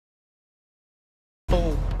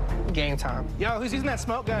Game time. Yo, who's using that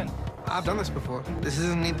smoke gun? I've done this before. This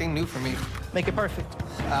isn't anything new for me. Make it perfect.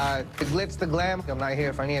 The glitz, the glam, I'm not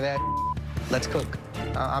here for any of that. Let's cook.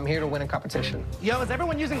 I'm here to win a competition. Yo, is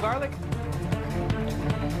everyone using garlic?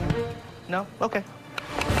 No? Okay.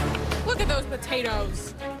 Look at those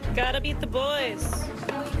potatoes. Gotta beat the boys.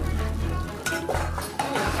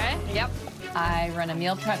 Okay, yep. I run a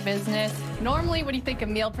meal prep business. Normally, when you think of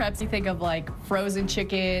meal preps, you think of like frozen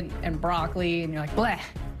chicken and broccoli, and you're like, bleh.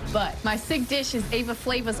 But my sig dish is Ava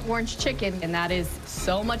Flava's orange chicken, and that is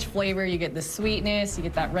so much flavor. You get the sweetness, you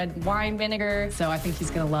get that red wine vinegar, so I think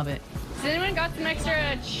he's gonna love it. Has anyone got some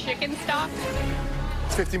extra chicken stock?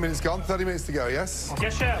 It's 15 minutes gone, 30 minutes to go, yes?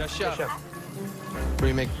 Yes, chef. Yes, chef. Yes, chef. What do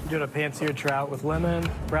you make? Doing a pan-seared trout with lemon,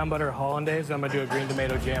 brown butter hollandaise, and I'm gonna do a green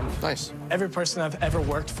tomato jam. Nice. Every person I've ever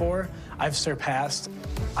worked for, I've surpassed.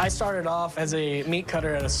 I started off as a meat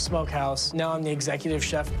cutter at a smokehouse. Now I'm the executive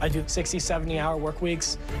chef. I do 60, 70-hour work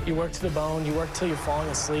weeks. You work to the bone, you work till you're falling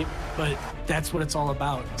asleep, but that's what it's all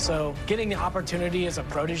about. So getting the opportunity as a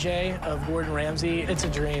protege of Gordon Ramsay, it's a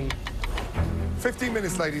dream. 15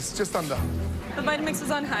 minutes, ladies, just under. The Vitamix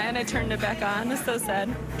was on high and I turned it back on. It's so sad.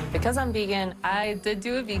 Because I'm vegan, I did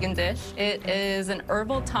do a vegan dish. It is an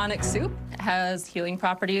herbal tonic soup. It has healing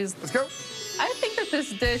properties. Let's go. I think that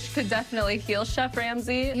this dish could definitely heal Chef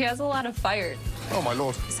Ramsay. He has a lot of fire, Oh, my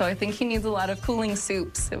Lord. so I think he needs a lot of cooling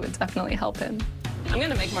soups. It would definitely help him. I'm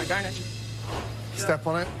gonna make more garnish. Step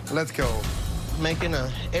on it, let's go. Making a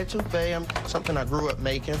etouffee, something I grew up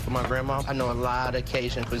making for my grandma. I know a lot of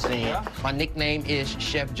Cajun cuisine. Yeah. My nickname is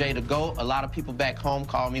Chef J the GOAT. A lot of people back home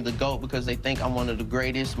call me the GOAT because they think I'm one of the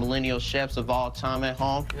greatest millennial chefs of all time at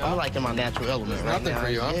home. Yeah. I'm like in my natural element right Nothing now. for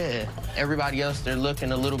you, huh? Yeah. Everybody else, they're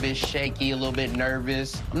looking a little bit shaky, a little bit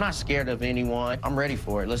nervous. I'm not scared of anyone. I'm ready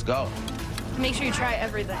for it. Let's go. Make sure you try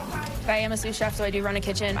everything. I am a sous chef, so I do run a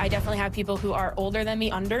kitchen. I definitely have people who are older than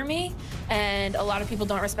me under me, and a lot of people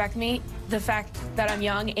don't respect me. The fact that I'm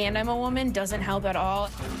young and I'm a woman doesn't help at all.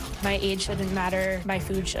 My age shouldn't matter. My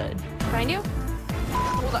food should. Find you?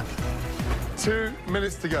 Hold on. 2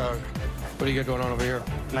 minutes to go. What do you got going on over here?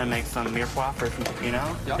 I'm gonna make some mirepoix for some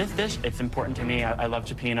cioppino. Yeah. This dish, it's important to me. I love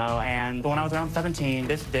cioppino, and when I was around 17,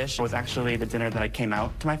 this dish was actually the dinner that I came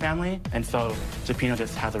out to my family, and so cioppino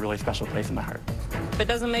just has a really special place in my heart. If it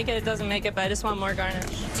doesn't make it, it doesn't make it, but I just want more garnish.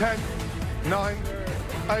 10, 9,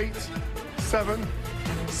 8, 7,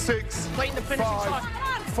 6, Waiting to finish the 5, sauce.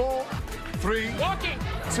 4, 3, Walking.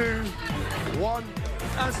 2, 1,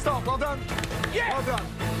 and stop. Well done. Yeah. Well done.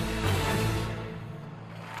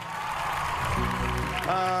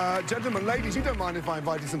 Gentlemen, ladies, you don't mind if I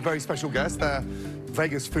invite you some very special guests. They're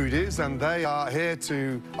Vegas foodies, and they are here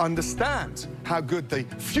to understand how good the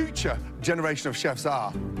future generation of chefs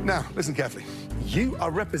are. Now, listen carefully. You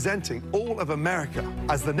are representing all of America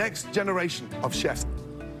as the next generation of chefs.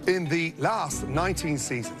 In the last 19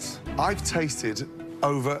 seasons, I've tasted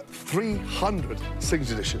over 300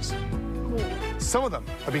 signature dishes. Some of them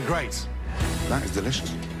have been great. That is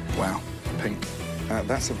delicious. Wow, pink.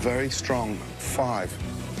 That's a very strong 5.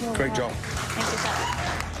 Great job. Thank you,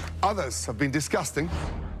 chef. Others have been disgusting.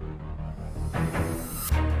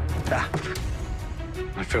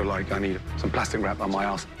 I feel like I need some plastic wrap on my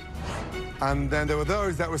ass. And then there were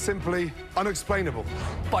those that were simply unexplainable.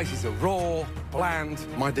 Spices are raw, bland.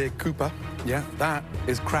 My dear Cooper, yeah, that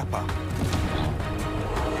is crapper.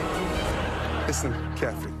 Listen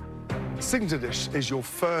carefully. Signature dish is your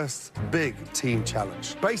first big team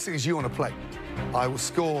challenge. Basically, it's you on a plate. I will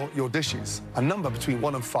score your dishes a number between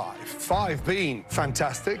 1 and 5. 5 being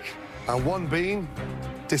fantastic and 1 being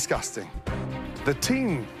disgusting. The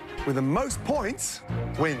team with the most points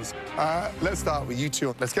wins. Let's start with you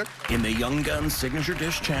two. Let's go. In the Young Guns Signature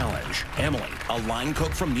Dish Challenge, Emily, a line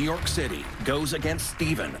cook from New York City, goes against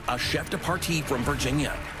Steven, a chef de partie from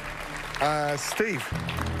Virginia. Steve,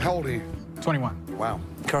 how old are you? 21. Wow.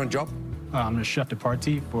 Current job? I'm a chef de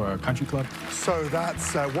partie for a country club. So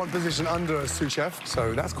that's 1 position under a sous chef.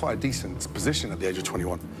 So that's quite a decent position at the age of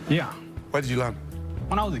 21. Yeah. Where did you learn?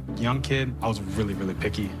 When I was a young kid, I was really, really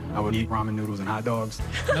picky. I would eat ramen noodles and hot dogs.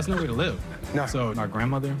 That's no way to live. No. So my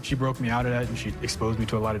grandmother, she broke me out of that, and she exposed me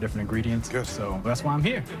to a lot of different ingredients. Good. So that's why I'm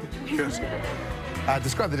here. Good.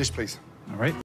 Describe the dish, please. All right.